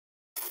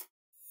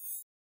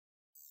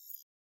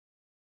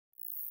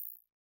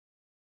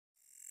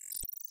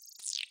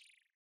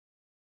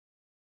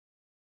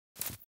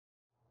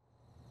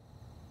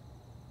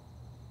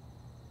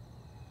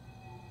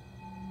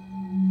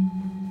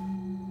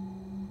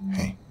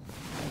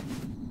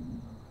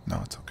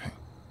No, it's okay.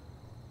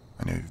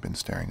 I know you've been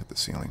staring at the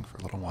ceiling for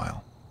a little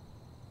while.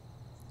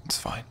 It's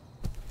fine.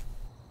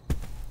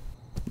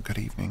 Good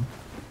evening.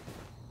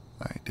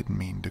 I didn't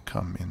mean to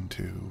come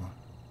into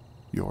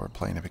your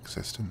plane of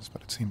existence,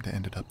 but it seemed to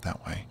end up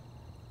that way.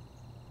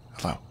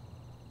 Hello.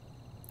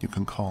 You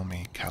can call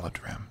me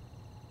Caladram.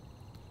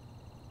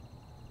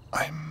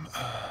 I'm,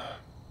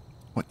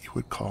 what you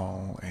would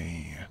call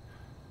a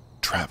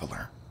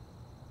traveler.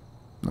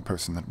 The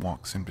person that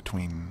walks in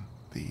between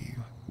the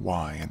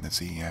Y and the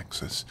Z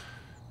axis,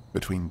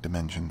 between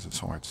dimensions of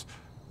sorts.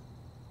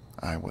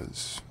 I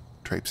was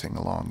traipsing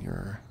along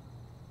your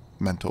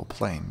mental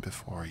plane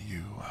before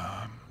you,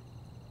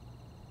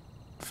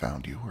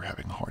 found you were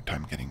having a hard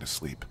time getting to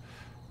sleep.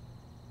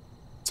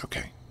 It's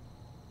okay.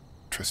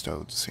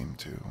 Trystodes seem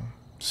to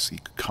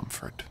seek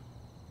comfort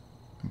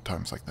in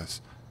times like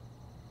this.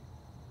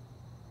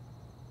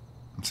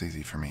 It's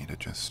easy for me to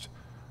just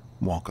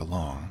walk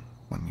along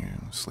when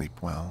you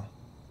sleep well.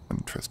 When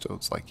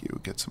Trystodes like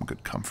you get some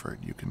good comfort,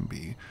 you can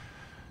be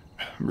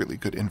really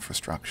good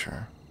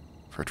infrastructure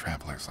for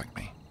travelers like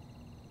me.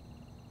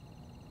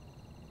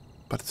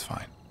 But it's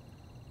fine.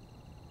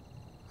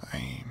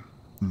 I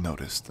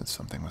noticed that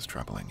something was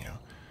troubling you.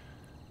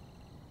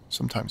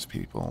 Sometimes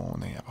people,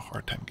 when they have a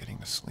hard time getting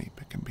to sleep,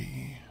 it can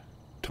be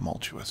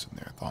tumultuous in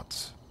their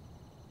thoughts.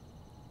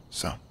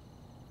 So,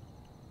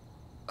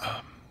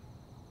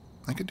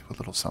 I could do a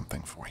little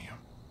something for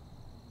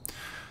you.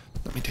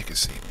 Let me take a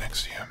seat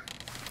next to you.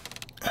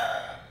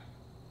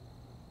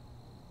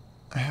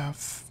 I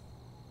have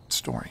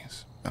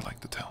stories I like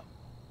to tell.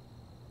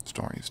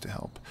 Stories to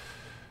help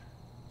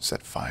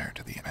set fire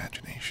to the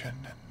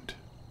imagination and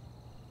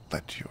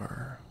let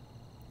your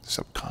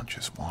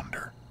subconscious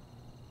wander.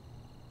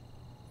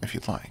 If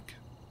you'd like,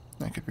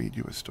 I could read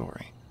you a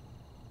story.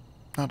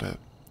 Not a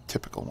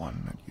typical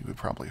one that you had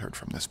probably heard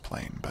from this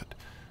plane, but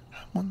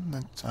one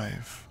that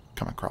I've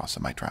come across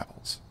in my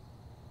travels.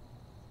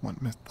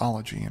 What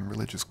mythology and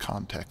religious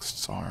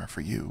contexts are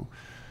for you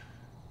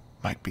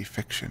might be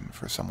fiction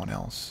for someone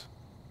else,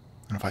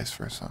 and vice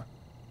versa.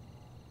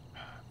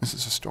 This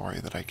is a story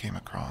that I came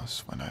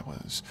across when I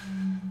was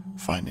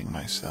finding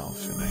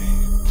myself in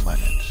a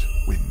planet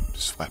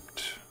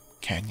wind-swept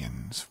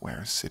canyons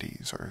where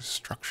cities are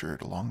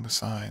structured along the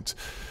sides,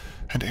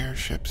 and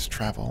airships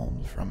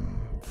traveled from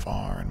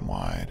far and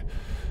wide,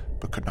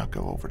 but could not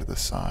go over to the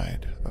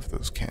side of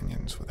those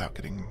canyons without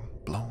getting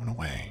blown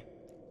away.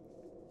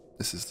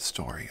 This is the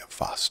story of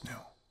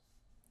Vosnu.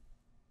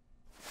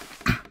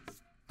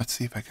 Let's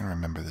see if I can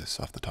remember this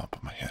off the top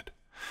of my head.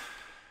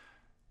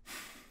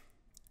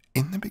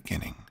 In the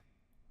beginning,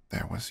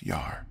 there was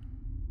Yar,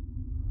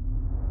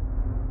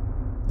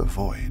 the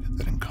void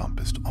that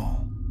encompassed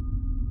all.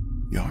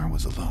 Yar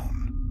was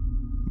alone,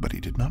 but he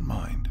did not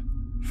mind,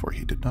 for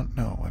he did not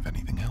know of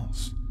anything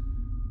else.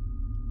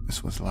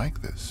 This was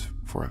like this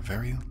for a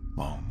very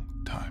long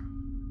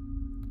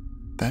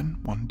time. Then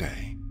one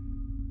day,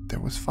 there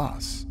was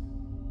Vas.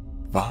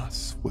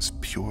 Vas was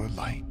pure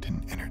light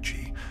and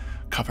energy,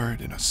 covered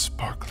in a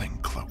sparkling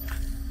cloak.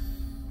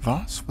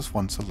 Vas was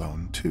once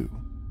alone too,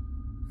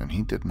 and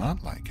he did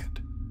not like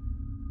it.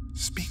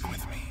 "Speak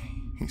with me,"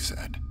 he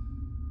said,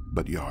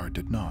 but Yar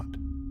did not.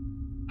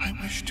 "I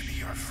wish to be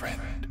your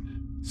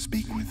friend.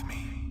 Speak with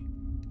me."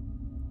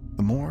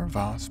 The more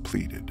Vas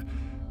pleaded,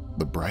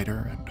 the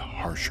brighter and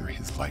harsher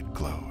his light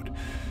glowed.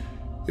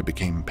 It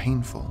became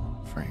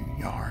painful for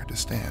Yar to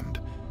stand.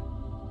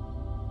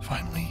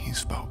 Finally he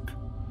spoke.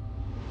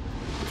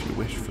 "If you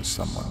wish for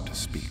someone to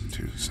speak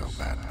to so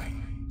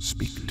badly,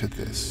 speak to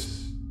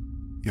this."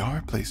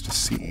 Yar placed a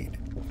seed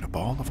in a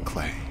ball of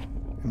clay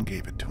and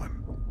gave it to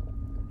him.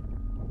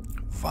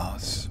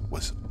 Vas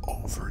was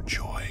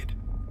overjoyed,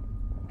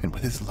 and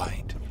with his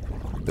light,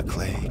 the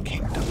clay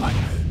came to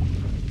life.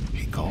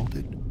 He called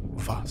it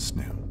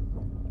Vosnu.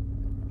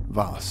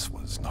 Vas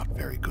was not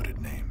very good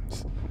at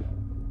names.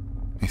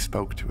 He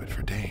spoke to it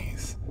for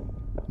days,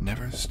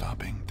 never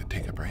stopping to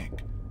take a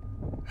break,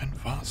 and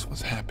Vas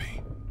was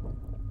happy.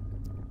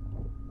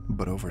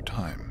 But over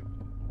time,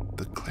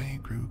 the clay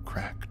grew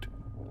cracked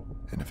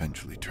and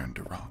eventually turned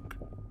to rock.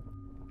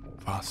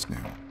 Vosnu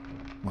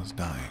was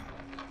dying.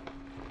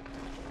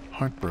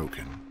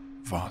 Heartbroken,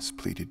 Vas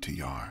pleaded to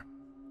Yar.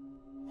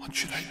 "What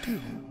should I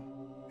do?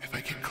 If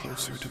I get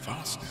closer to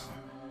Vosnu,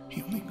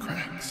 he only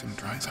cracks and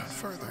dries out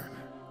further.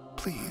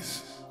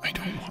 Please, I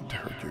don't want to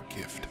hurt your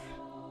gift."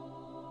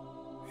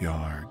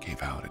 Yar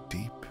gave out a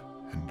deep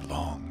and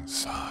long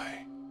sigh.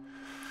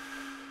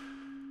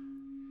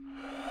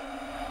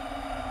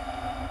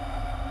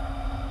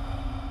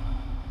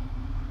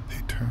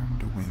 They turned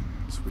to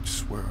winds which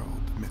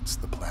swirled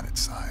amidst the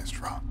planet-sized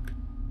rock,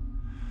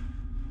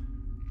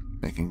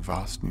 making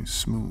Vosnu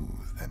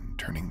smooth and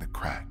turning the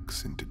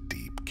cracks into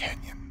deep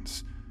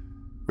canyons,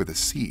 where the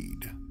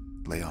seed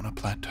lay on a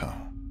plateau.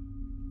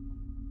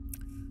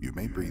 "You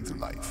may breathe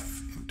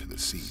life into the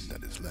seed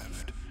that is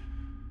left,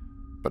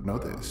 but know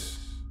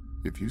this,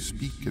 if you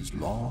speak as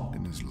long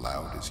and as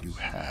loud as you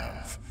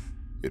have,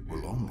 it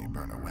will only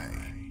burn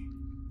away.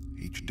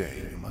 Each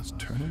day you must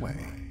turn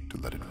away to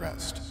let it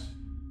rest.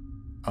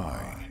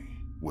 I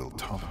will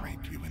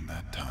tolerate you in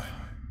that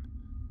time."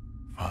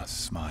 Voss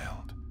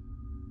smiled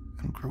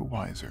and grew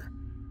wiser.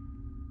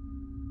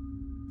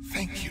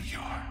 "Thank you,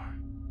 Yar.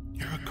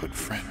 You're a good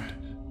friend."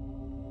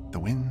 The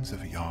winds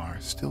of Yar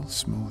still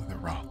smooth the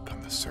rock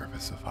on the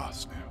surface of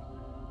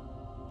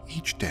Vosnu.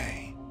 Each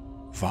day,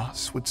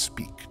 Voss would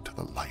speak to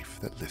the life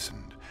that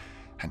listened,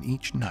 and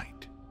each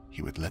night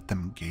he would let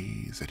them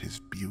gaze at his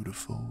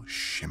beautiful,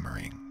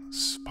 shimmering,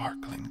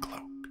 sparkling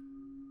cloak.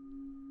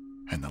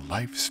 And the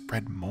life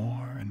spread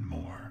more and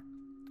more,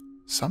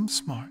 some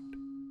smart,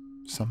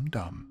 some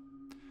dumb.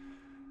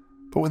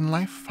 But when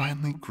life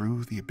finally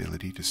grew the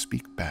ability to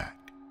speak back,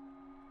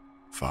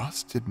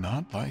 Voss did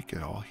not like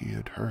it all he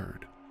had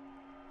heard.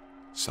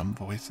 Some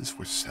voices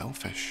were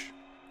selfish,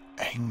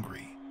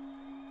 angry,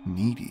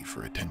 needy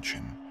for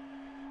attention.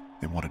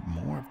 They wanted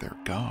more of their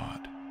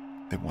god.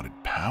 They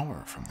wanted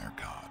power from their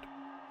god.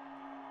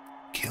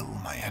 "Kill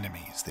my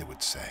enemies," they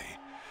would say.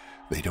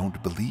 "They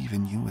don't believe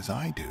in you as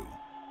I do."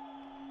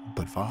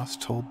 But Voss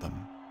told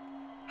them,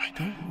 "I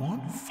don't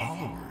want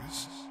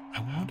followers.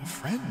 I want a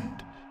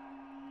friend."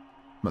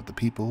 But the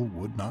people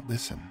would not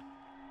listen.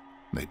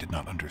 They did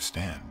not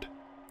understand.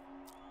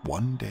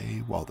 One day,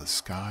 while the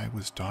sky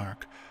was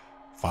dark,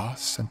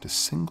 Voss sent a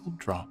single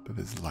drop of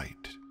his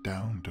light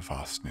down to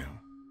Vosnu,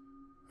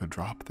 a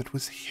drop that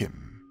was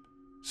him,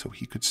 so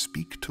he could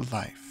speak to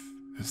life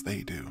as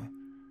they do.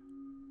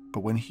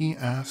 But when he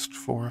asked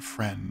for a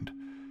friend,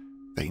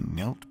 they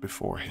knelt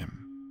before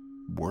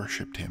him,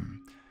 worshipped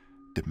him,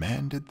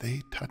 demanded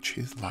they touch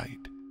his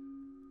light.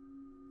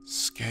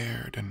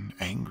 Scared and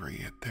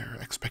angry at their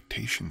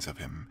expectations of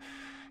him,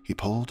 he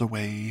pulled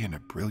away in a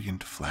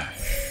brilliant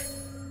flash.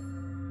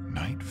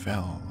 Night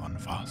fell on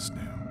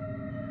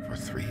Vosnu for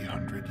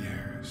 300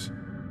 years,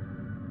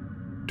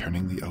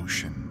 turning the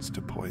oceans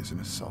to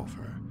poisonous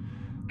sulfur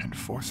and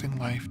forcing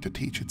life to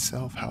teach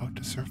itself how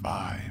to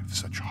survive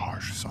such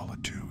harsh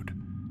solitude.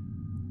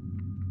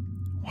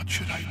 What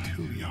should I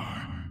do,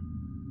 Yar?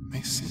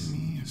 They see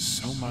me as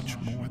so much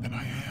more than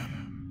I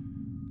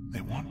am.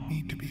 They want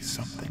me to be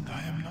something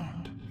I am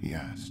not, he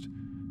asked.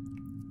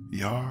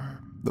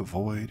 Yar, the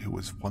void who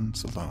was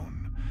once alone,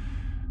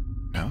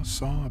 now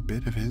saw a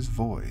bit of his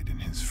void in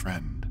his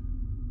friend.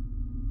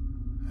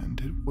 And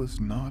it was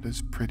not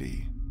as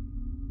pretty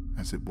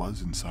as it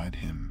was inside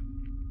him.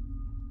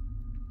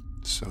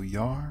 So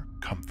Yar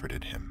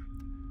comforted him.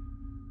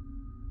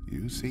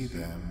 You see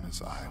them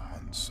as I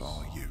once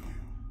saw you.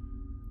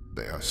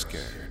 They are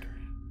scared,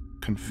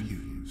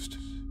 confused,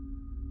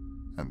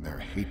 and their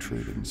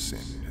hatred and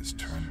sin has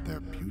turned their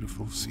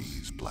beautiful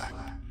seas black.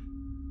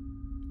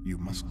 You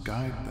must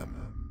guide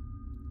them,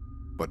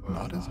 but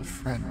not as a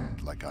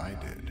friend like I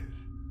did.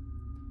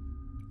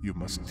 You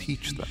must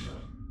teach them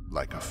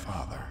like a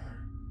father.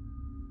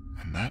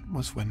 And that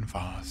was when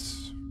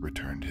Voss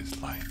returned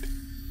his light,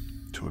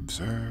 to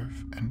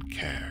observe and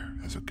care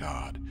as a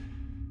god.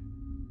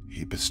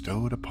 He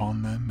bestowed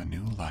upon them a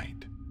new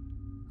light,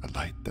 a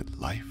light that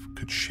life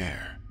could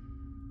share.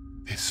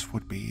 This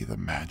would be the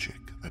magic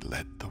that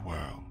led the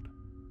world.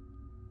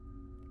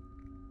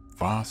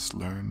 Voss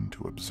learned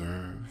to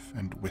observe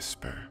and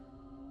whisper.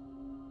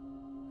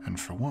 And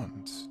for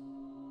once,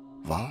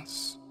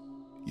 Voss,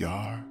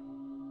 Yar,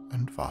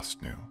 and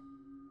Vosnu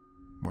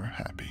were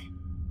happy.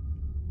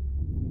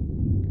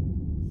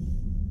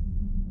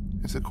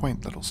 It's a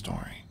quaint little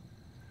story.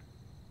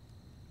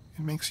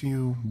 It makes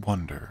you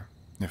wonder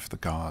if the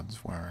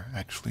gods were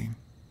actually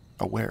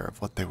aware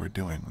of what they were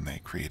doing when they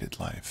created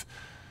life,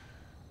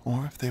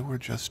 or if they were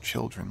just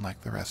children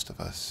like the rest of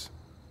us,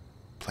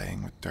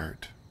 playing with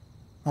dirt,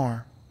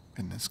 or,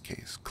 in this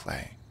case,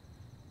 clay.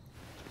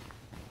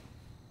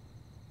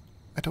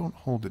 I don't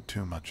hold it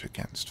too much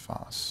against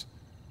Voss.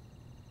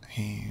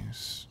 He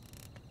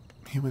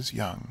was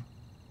young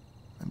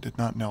and did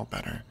not know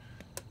better.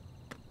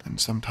 And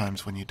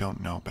sometimes when you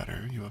don't know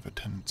better, you have a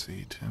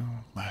tendency to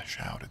lash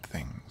out at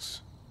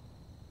things.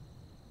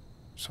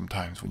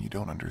 Sometimes when you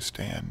don't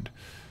understand,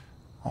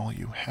 all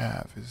you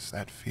have is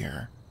that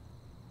fear.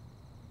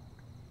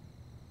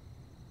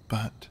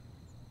 But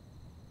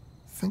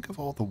think of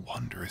all the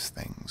wondrous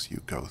things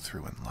you go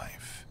through in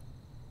life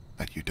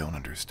that you don't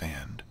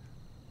understand,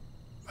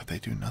 but they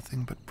do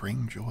nothing but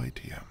bring joy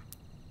to you.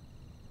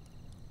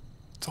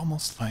 It's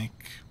almost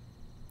like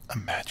a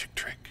magic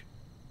trick.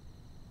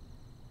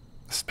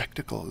 The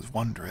spectacle is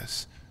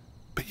wondrous,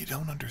 but you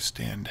don't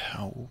understand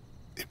how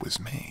it was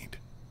made.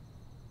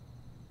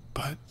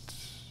 But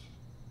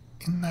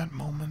in that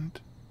moment,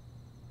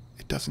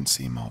 it doesn't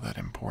seem all that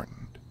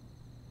important,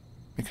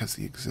 because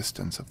the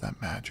existence of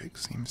that magic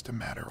seems to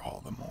matter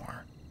all the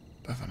more,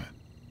 doesn't it?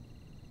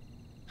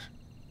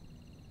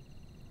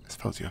 I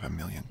suppose you have a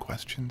million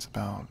questions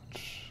about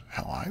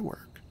how I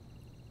work,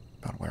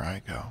 about where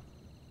I go.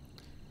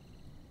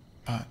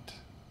 But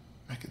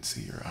I can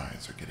see your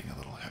eyes are getting a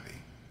little heavy.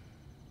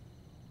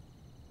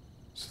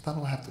 So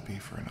that'll have to be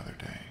for another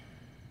day.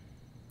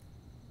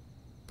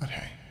 But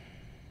hey,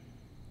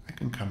 I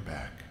can come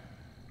back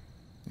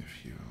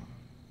if you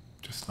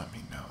just let me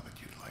know that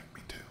you'd like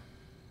me to.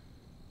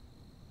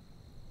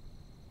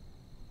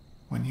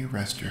 When when you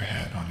rest your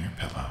head on your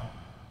pillow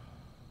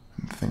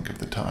and think of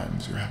the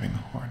times you're having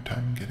a hard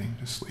time getting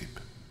to sleep,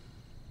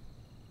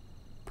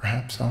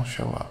 perhaps I'll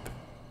show up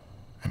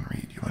and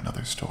read you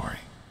another story.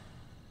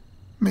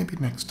 Maybe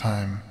next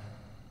time,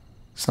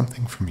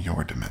 something from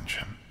your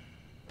dimension.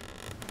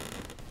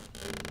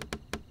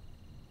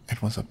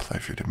 It was a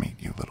pleasure to meet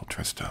you, little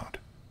Trystode.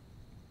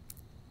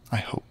 I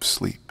hope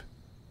sleep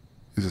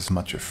is as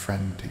much a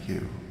friend to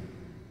you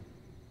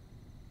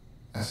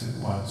as it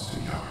was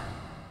to Yar.